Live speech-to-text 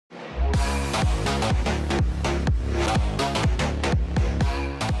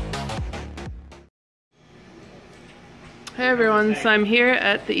Hey everyone, so I'm here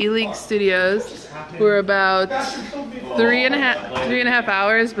at the E-League Studios. We're about three and a half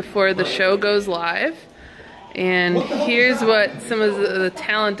hours before the show goes live. And here's what some of the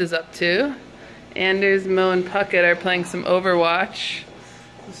talent is up to. Anders, Moe, and Puckett are playing some Overwatch.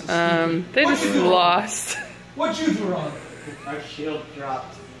 They just lost. What you do wrong? Our shield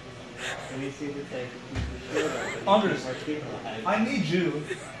dropped. Let me see the thing. Anders, I need you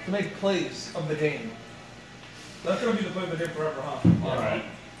to make plays of the game. That's gonna be the play of the game forever, huh? Alright.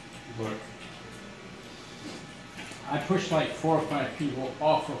 Look. I pushed like 4 or 5 people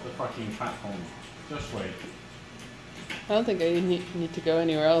off of the fucking platform. Just wait. I don't think I need to go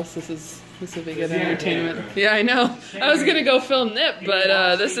anywhere else. This will be good entertainment. Yeah, I know. I was gonna go film Nip,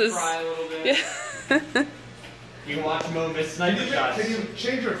 but this is. Yeah. You can watch Moe miss sniper shots. Can you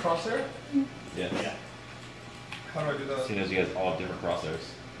change your crosshair? Yes. Yeah. How do I do that? Seeing as you guys all have different crosshairs.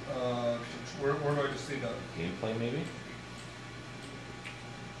 Where do I just see that? Gameplay maybe?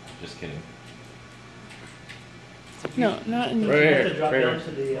 Just kidding. No, not in You the. have to drop down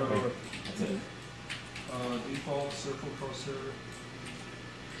to the. That's it. Default, circle crosshair,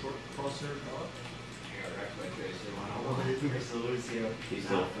 short crosshair, dot. Where's the Lucio? He's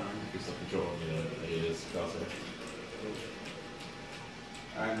still controlling his crosshair.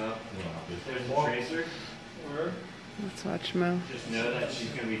 Alright, Moe. There's a Walk. tracer. Where? Let's watch Moe. Just know that she's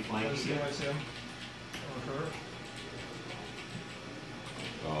going to be flanking you. I see him. Her.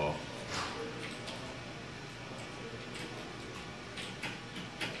 Oh.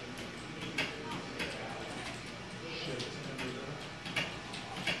 Shit, it's gonna be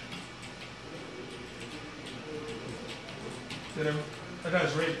there. Did him. That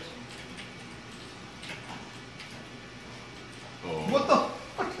guy's raped. Oh. What the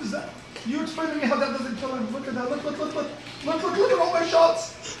fuck is that? You explain to me how that doesn't kill him. Look at that. Look at all my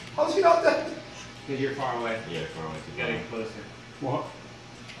shots. How's he not dead? Because you're far away. Yeah, far away. Getting closer. What?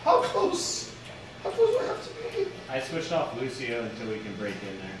 How close? How close do I have to be? I switched off Lucio until we can break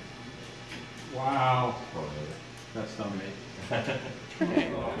in there. Wow. Probably. That's dumb,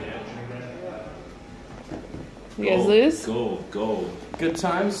 You guys lose? Go. Good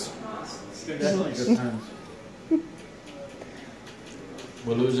times? Definitely good times.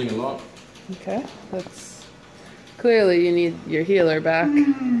 We're losing a lot. Okay, that's clearly you need your healer back.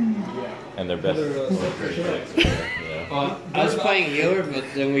 And their best. Well, I was playing healer, but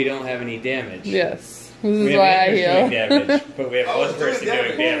then we don't have any damage. Yes, this We is have why I Anders doing heal. damage, but we have one person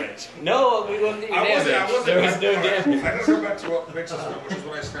doing damage. No, we wasn't doing damage. There was no damage. I just go back to what makes us win, which is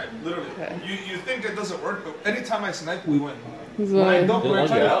what I snipe. Literally. Okay. You think it doesn't work, but anytime I snipe, we win. This is When I why. don't, when I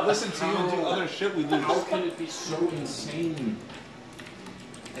try Yeah. to listen to you and do other shit, we lose. How can it be so insane?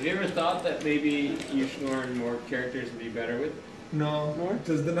 Have you ever thought that maybe you should learn more characters and be better with? No, More?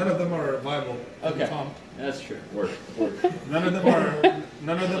 because none of them are viable. Okay. Tom. That's true. Work. None of them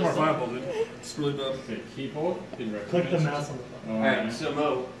are viable, dude. It's really bad. The keyboard? Click the mouse on the phone. Alright, so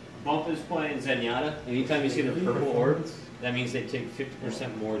Moe, Bump is playing Zenyatta. Anytime you see the purple orb, that means they take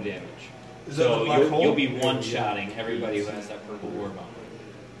 50% more damage. Is that the So black hole? you'll be one-shotting everybody who has that purple orb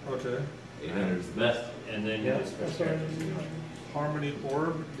on. Okay. 800 is the best. And then Yeah, you just that's switch right. characters. Harmony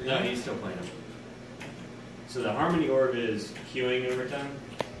orb. No, he's still playing them. So the Harmony Orb is queuing over time.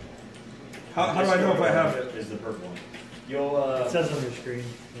 How do I know if I have it? Is the purple one. You'll, It says on your screen.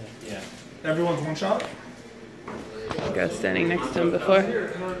 Yeah. yeah. Everyone's one shot? Guy standing next to him before. Here,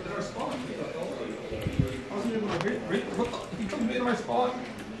 in our spawn. I wasn't able to read. He couldn't be in my spawn.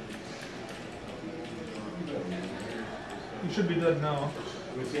 You should be dead now.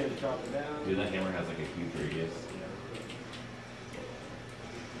 We see him drop it down. Dude, that hammer has like a huge radius.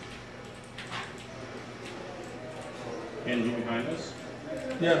 Enemy behind us?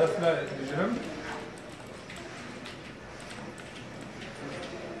 Yeah, that's not it. Did you hit him?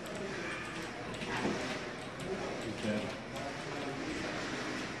 He's dead.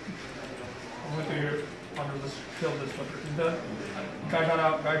 I'm going to here under this, kill this fucker. He's dead. Guy got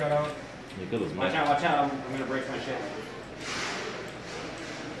out. You kill his Watch mic. out, I'm gonna break my shit.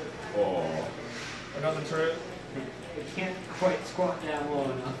 Oh. I got the turret. It can't quite squat down low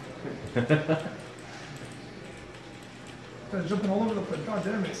enough. Guy's jumping all over the place. God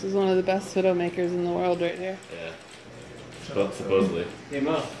damn it. This is one of the best widow makers in the world right here. Yeah. Supposedly. Hey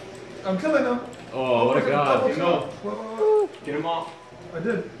Moe, I'm killing him. Oh, what a god. Hey, Moe. Whoa. Get them all. I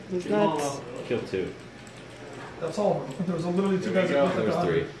did. He's Get them all, nuts. Moe. Killed 2. That's all of them. There was literally two There guys we that go. looked There like was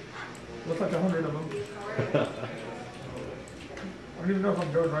 3. Looked like 100 of them. I don't even know if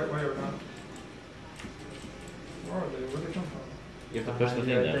I'm going the right way or not. Where are they? Where'd they come from? You have to push the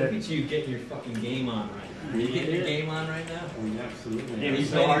thing down. Look at you getting your fucking game on right now. Are you getting your game on right now? Absolutely. Are you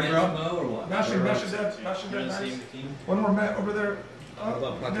So hard, playing bro. against Moe or what? Mash it, nice. One more Matt over there. How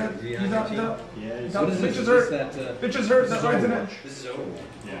about Puckett? Is he He's on your out, team? he's out. Yeah, He's it's out. What is this? Bitches Is hurt. this that, Bitches hurt, that rides in it. This is Overwatch.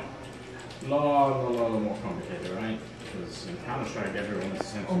 Yeah. A lot more complicated, right? Because in Counter-Strike, everyone is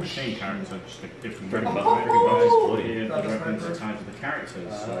essentially the same character, just like different weapons. Everybody's the weapons are tied to the characters.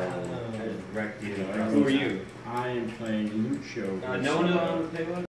 So, Who are you? I am playing Lucio. No one on the payload?